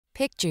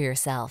Picture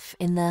yourself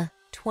in the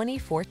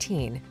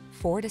 2014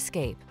 Ford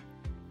Escape.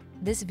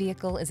 This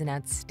vehicle is an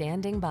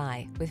outstanding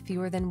buy with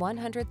fewer than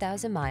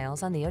 100,000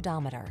 miles on the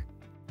odometer.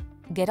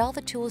 Get all the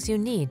tools you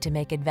need to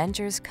make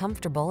adventures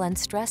comfortable and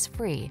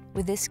stress-free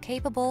with this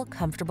capable,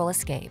 comfortable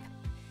Escape.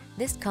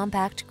 This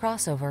compact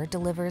crossover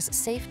delivers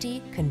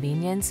safety,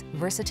 convenience,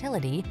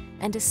 versatility,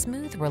 and a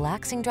smooth,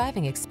 relaxing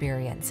driving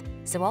experience,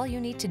 so all you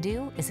need to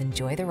do is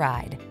enjoy the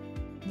ride.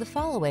 The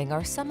following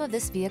are some of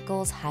this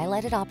vehicle's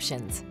highlighted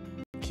options: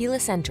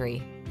 keyless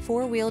entry,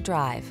 four-wheel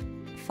drive,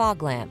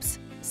 fog lamps,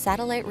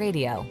 satellite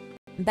radio,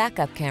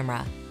 backup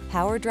camera,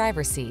 power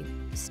driver seat,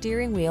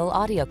 steering wheel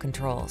audio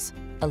controls,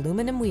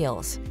 aluminum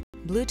wheels,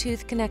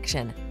 Bluetooth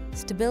connection,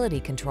 stability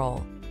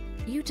control.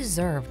 You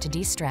deserve to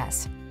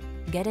de-stress.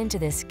 Get into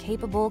this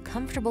capable,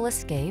 comfortable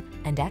Escape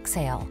and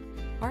exhale.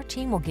 Our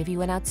team will give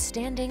you an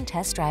outstanding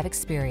test drive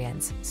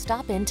experience.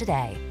 Stop in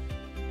today.